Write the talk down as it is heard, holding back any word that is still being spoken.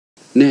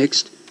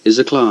Next is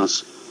a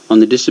class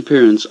on the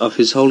disappearance of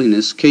His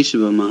Holiness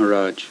Keshav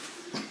Maharaj,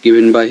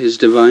 given by His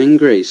Divine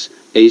Grace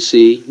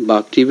A.C.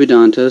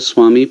 Bhaktivedanta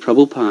Swami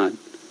Prabhupad,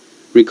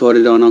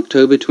 recorded on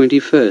October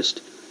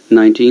 21st,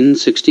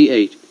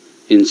 1968,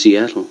 in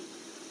Seattle.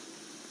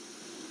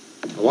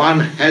 One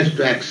has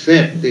to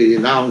accept the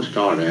renounced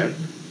order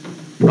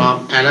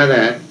from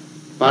another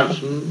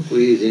person who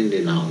is in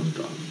renounced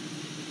order.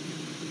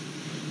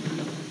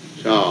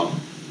 So,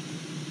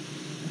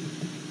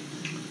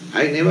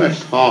 I never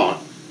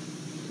thought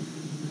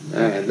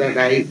that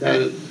I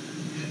shall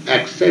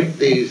accept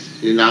this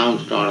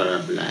renounced order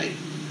of life.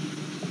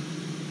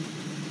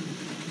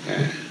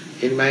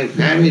 In my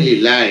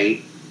family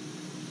life,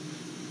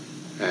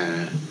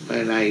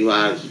 when I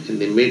was in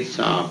the midst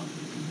of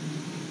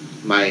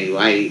my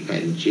wife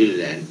and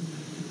children,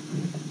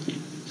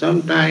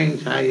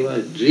 sometimes I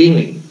was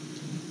dreaming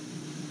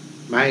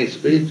my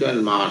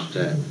spiritual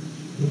master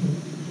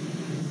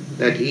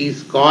that he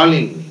is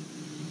calling me,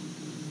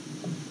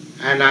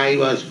 and I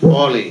was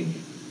following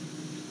him.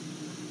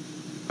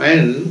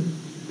 When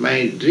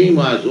my dream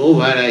was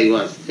over, I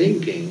was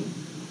thinking,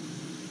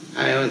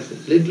 I was a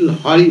little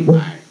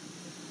horrified.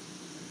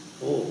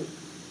 Oh,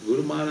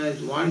 Guru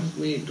Maharaj wants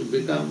me to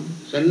become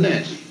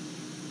sannyasi.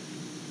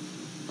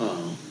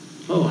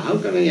 Oh, how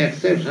can I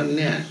accept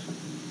sannyas?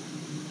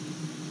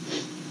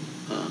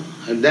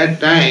 At that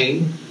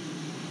time,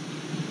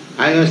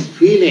 I was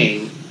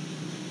feeling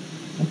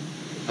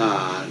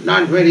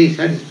not very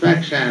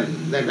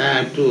satisfaction that I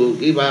have to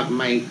give up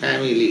my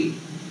family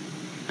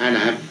and I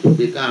have to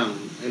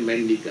become a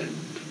mendicant.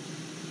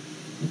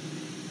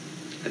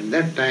 At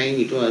that time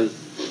it was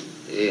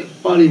a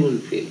horrible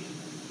feeling.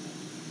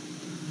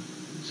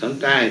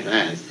 Sometimes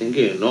I was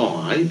thinking, no,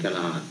 I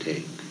cannot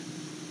take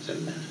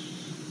sannyas.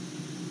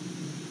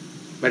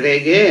 But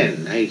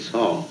again I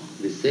saw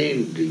the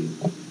same dream.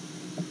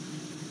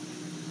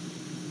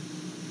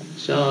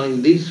 So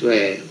in this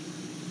way,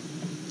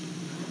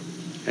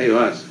 I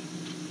was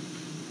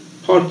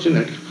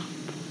fortunate.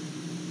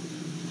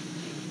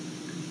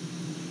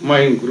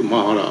 My Guru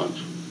Maharaj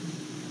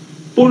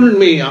pulled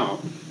me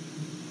out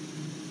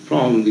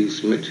from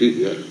this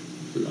material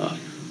life.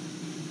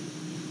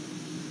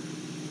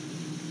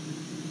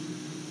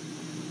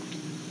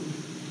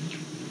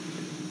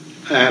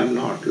 I have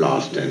not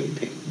lost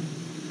anything.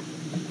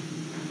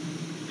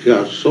 You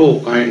are so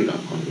kind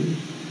upon me.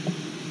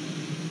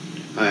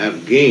 I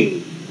have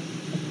gained.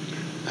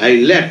 I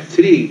left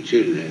 3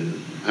 children.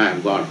 I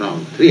have got now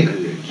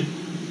 300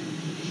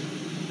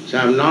 children. So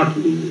I am not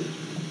loser.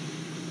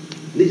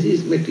 This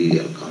is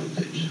material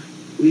conception.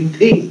 We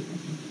think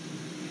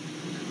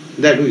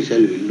that we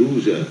shall be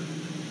loser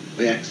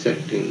by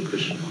accepting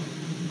Krishna.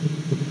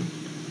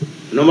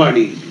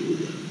 Nobody is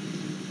loser.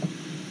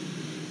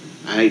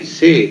 I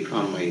say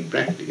from my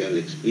practical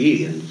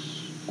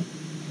experience,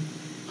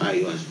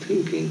 I was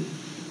thinking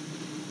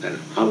that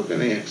how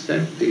can I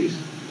accept this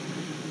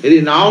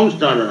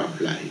renounced order of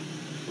life?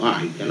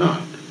 I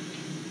cannot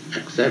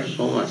accept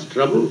so much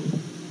trouble.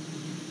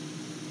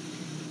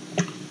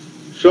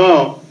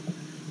 So,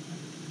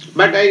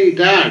 but I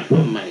retired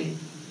from my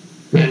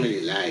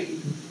family life.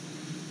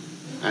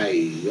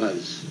 I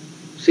was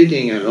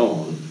sitting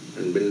alone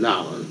in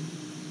Vrindavan,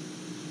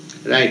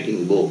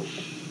 writing books.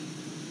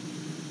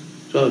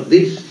 So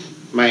this,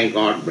 my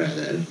god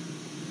brother,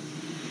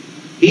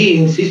 he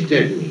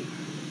insisted me,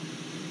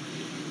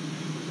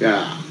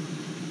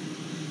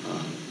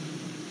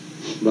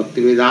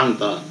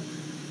 Bhaktivedanta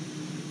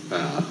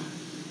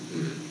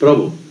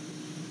Prabhu.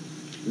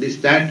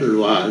 This title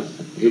was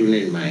given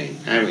in my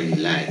family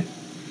life.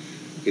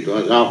 It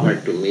was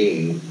offered to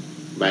me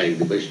by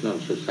the Vaishnava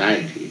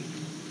Society.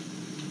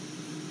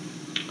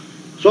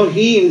 So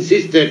he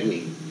insisted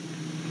me.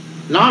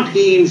 Not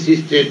he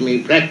insisted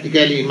me,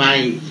 practically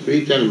my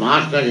spiritual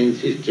master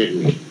insisted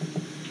me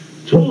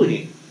through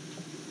him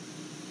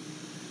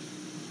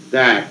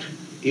that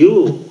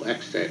you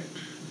accept.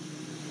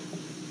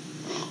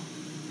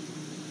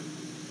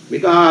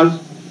 Because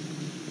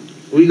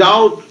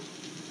without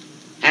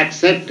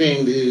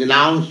accepting the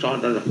renounced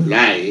order of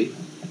life,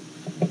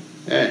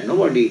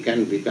 nobody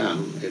can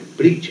become a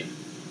preacher.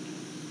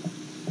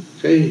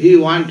 So he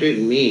wanted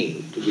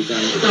me to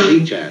become a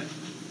preacher.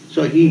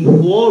 So he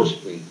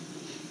forced me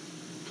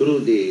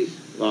through this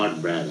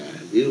God brother,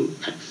 you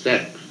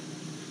accept.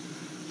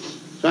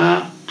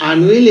 So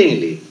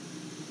unwillingly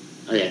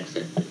I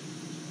accepted.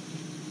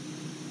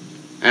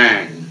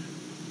 And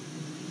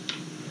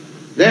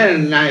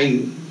then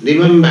I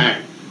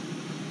remembered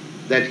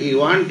that he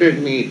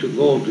wanted me to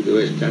go to the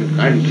Western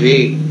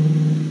country.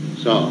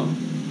 So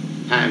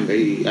I am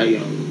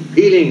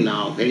feeling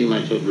now very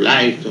much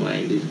obliged to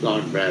this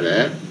God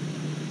brother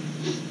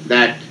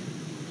that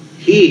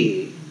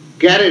he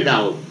carried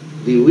out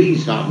the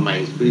wish of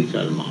my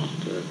spiritual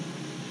master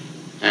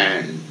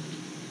and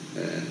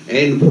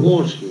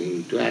enforced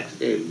me to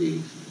accept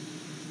this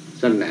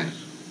sannyas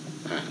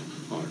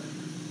order.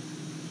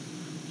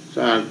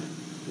 So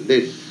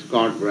this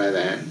God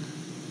brother,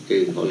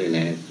 His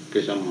Holiness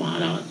Keshav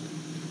Maharaj,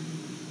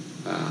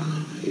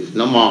 is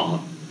no more.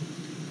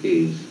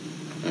 he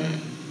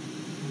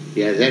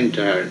has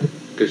entered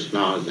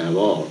Krishna's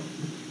abode.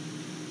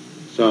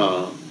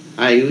 So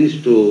I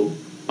used to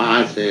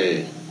pass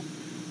a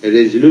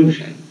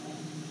resolution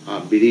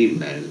of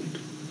bereavement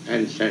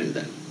and send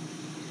them.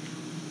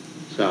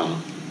 So,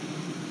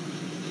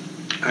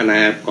 and I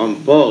have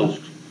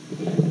composed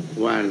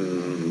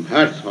one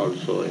verse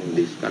also in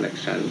this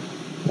connection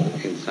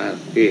in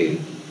Sanskrit.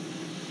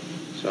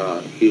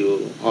 So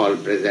you all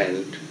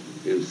present,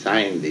 you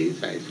sign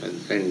this, I shall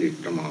send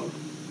it tomorrow.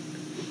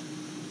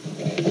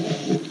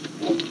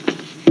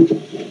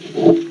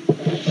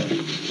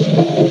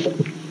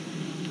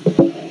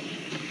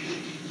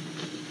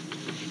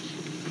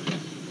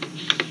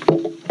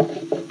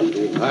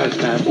 The verse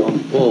I have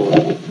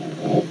composed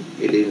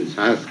it in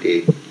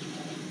Sanskrit.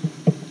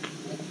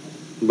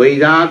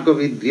 Vairagya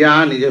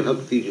vidya nija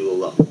bhakti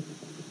yoga.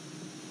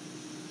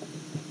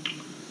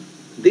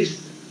 This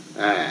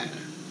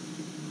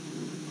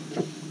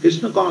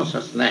Krishna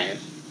consciousness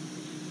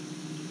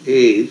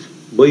is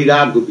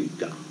Vairagya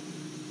vidya.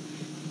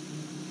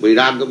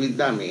 Vairagya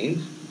vidya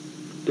means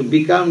to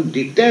become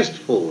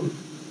detestful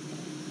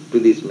to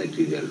this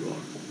material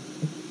world.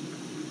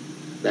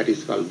 That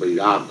is called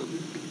Vairagya.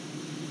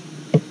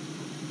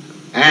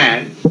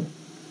 And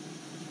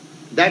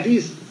that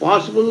is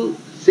possible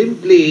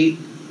simply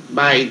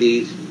by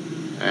this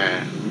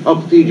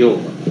Bhakti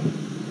Yoga.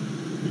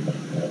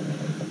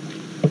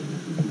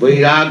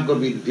 Vairagya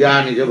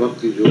vidya nija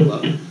Bhakti Yoga.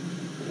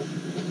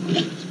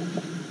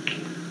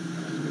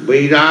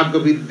 Vairagya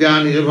vidya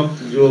nija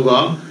Bhakti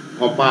Yoga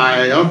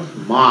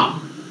apayat ma.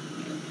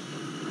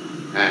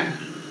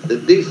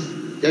 This,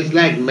 just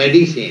like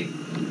medicine,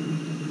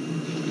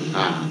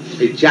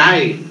 a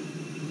child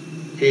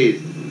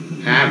is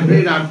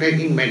afraid of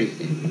taking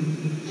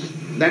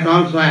medicine. That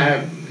also I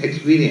have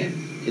experienced.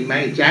 In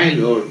my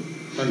childhood,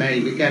 when I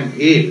became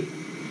ill,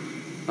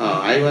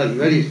 I was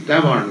very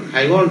stubborn.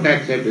 I won't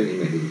accept any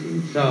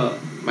medicine. So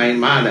my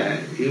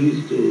mother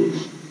used to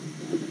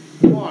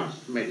force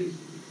medicine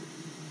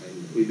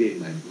within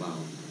my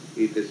mouth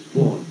with a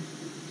spoon.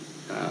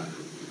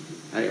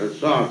 I was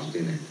so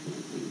obstinate.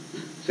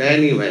 So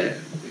anyway,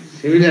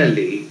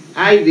 similarly,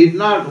 I did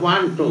not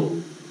want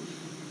to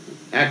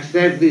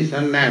accept the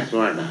sannyas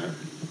order,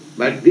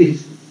 but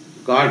this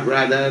God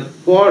brother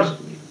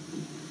forced me.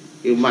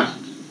 You must.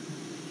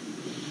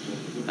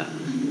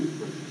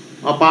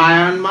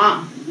 Apayan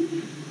ma.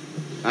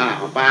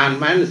 Apayan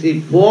means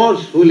he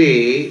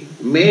forcefully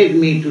made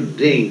me to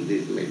drink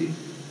this medicine.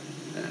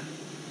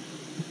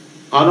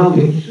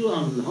 Anabhipsu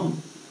andham.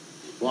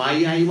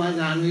 Why I was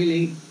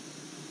unwilling?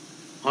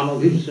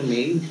 Anabhipsu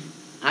means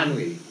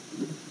unwilling.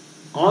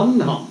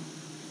 Andham.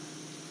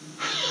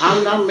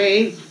 Andham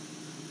means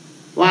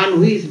one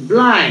who is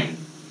blind,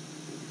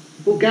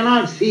 who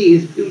cannot see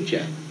his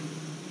future.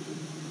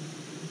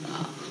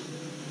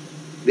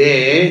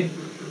 The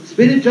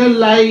spiritual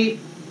life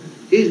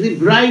is the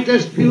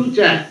brightest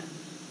future,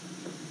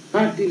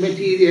 but the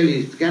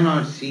materialist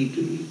cannot see to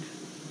it.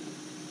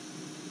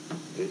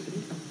 You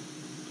see?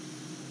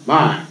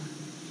 But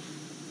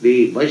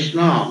the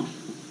Vaishnavas,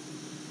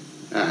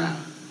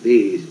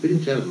 the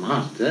spiritual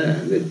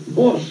master, they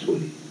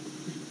forcefully,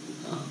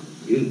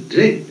 you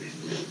drink this.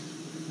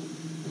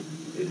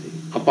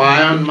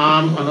 Apayan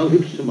mam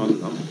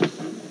anabhipsumandam.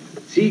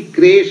 See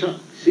Keshava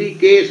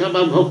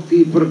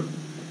Bhakti Prajnan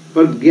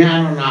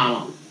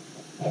Keshav.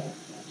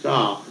 So,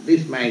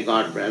 this my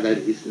god brother,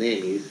 his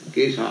name is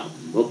Keshav,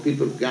 Bhakti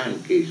Prajnan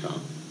Keshav.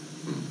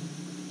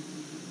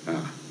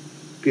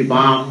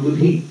 Kripam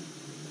Buddhi.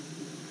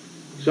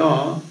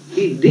 So,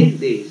 he did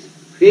this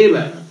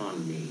favor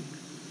upon me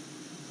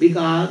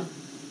because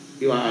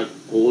he was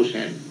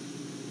ocean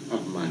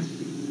of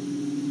mercy.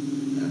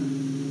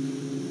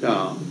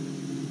 So,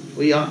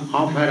 we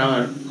offer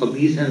our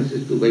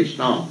obeisances to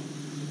Vaishnava.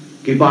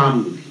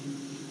 Kripam Buddhi.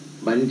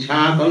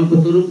 Vancha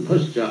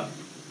kalpatarubhascha.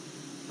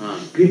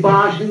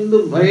 Kripa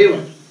Sindhu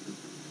Bhaiva.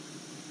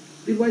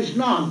 The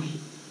Vaishnavas,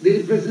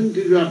 the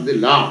representative of the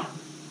Lord,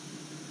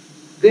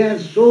 they are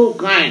so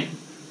kind.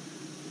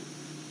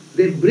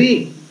 They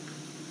bring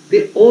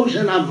the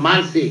ocean of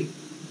mercy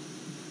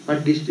for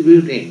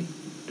distributing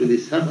to the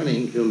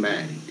suffering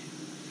humanity.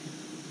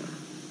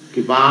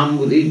 Kripam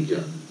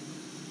Buddhija.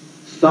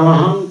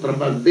 Samaham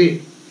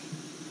prapadde.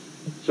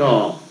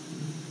 So,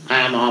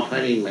 I am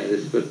offering my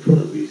respectful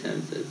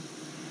obeisances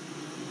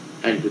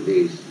and to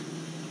this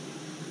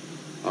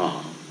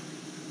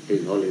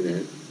His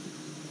Holiness,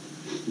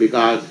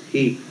 because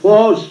he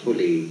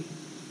forcefully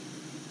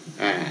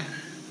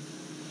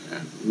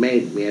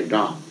made me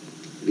adopt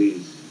this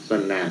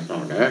sannyas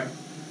order.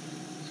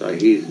 So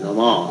he is no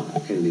more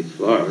in this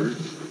world.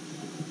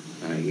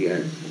 He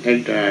has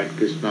entered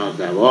Krishna's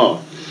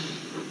abode.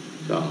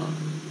 So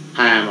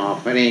I am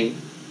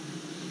offering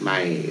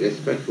my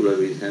respectful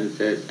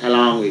obeisances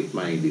along with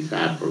my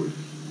disciples.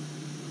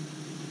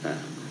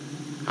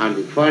 On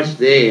the first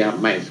day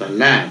of my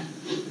sannyas,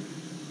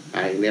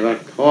 I never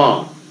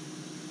thought,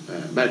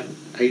 but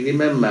I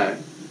remember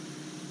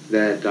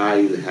that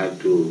I will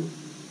have to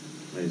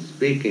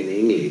speak in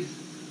English.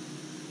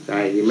 So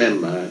I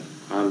remember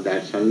on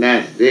that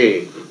sannyas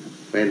day,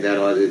 when there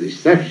was a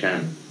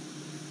reception,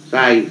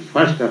 so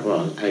first of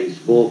all, I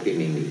spoke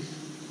in English.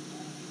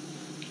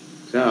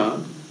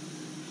 So,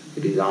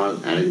 it is all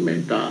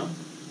arrangement of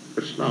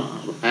Krishna,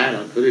 of higher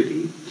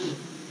authority.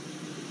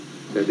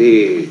 So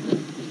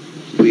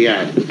we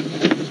are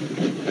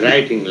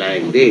writing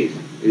like this,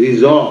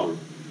 resolve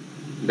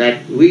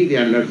that we, the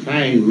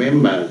undersigned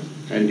members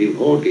and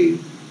devotees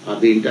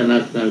of the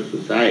International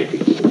Society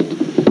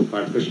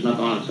for Krishna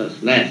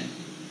Consciousness,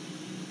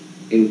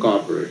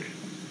 Incorporated,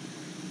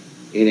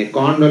 in a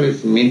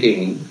condolence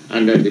meeting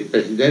under the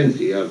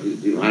presidency of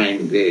His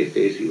Divine Grace,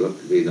 A.C.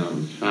 Bhakti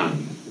Prajnan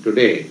Keshav,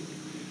 today,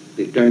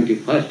 the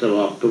 21st of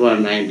October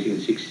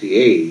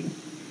 1968,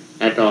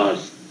 at our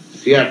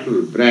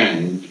Seattle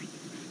branch,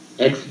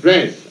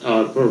 express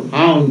our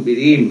profound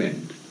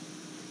bereavement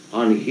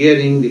on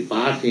hearing the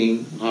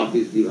passing of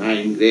His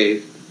Divine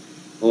Grace,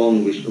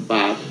 Om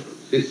Vishnupad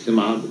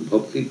Srimad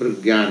Bhakti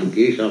Prajnan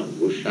Keshav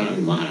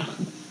Goswami Maharaj,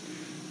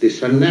 the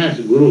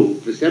sannyas guru,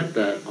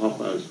 preceptor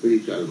of our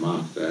spiritual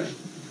master,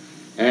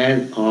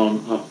 and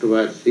on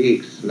October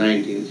 6,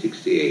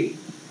 1968,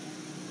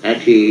 at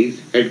his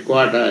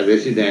headquarters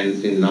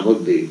residence in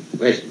Navadvip,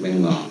 West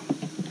Bengal.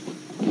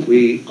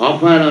 We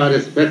offer our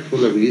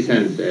respectful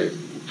obeisances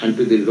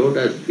unto the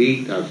lotus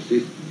feet of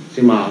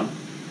Srimad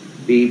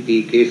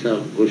P.P.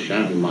 Keshav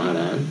Goswami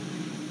Maharaj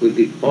with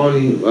the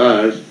following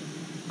verse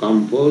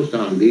composed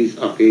on this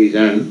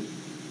occasion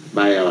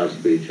by our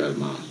spiritual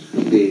master.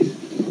 These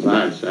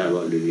words I have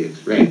already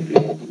explained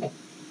to you.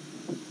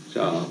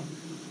 So,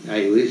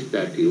 I wish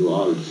that you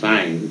all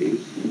sign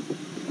this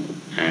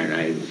and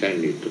I will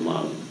send it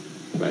tomorrow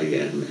by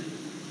airmail.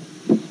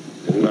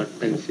 Have you got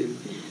pencil?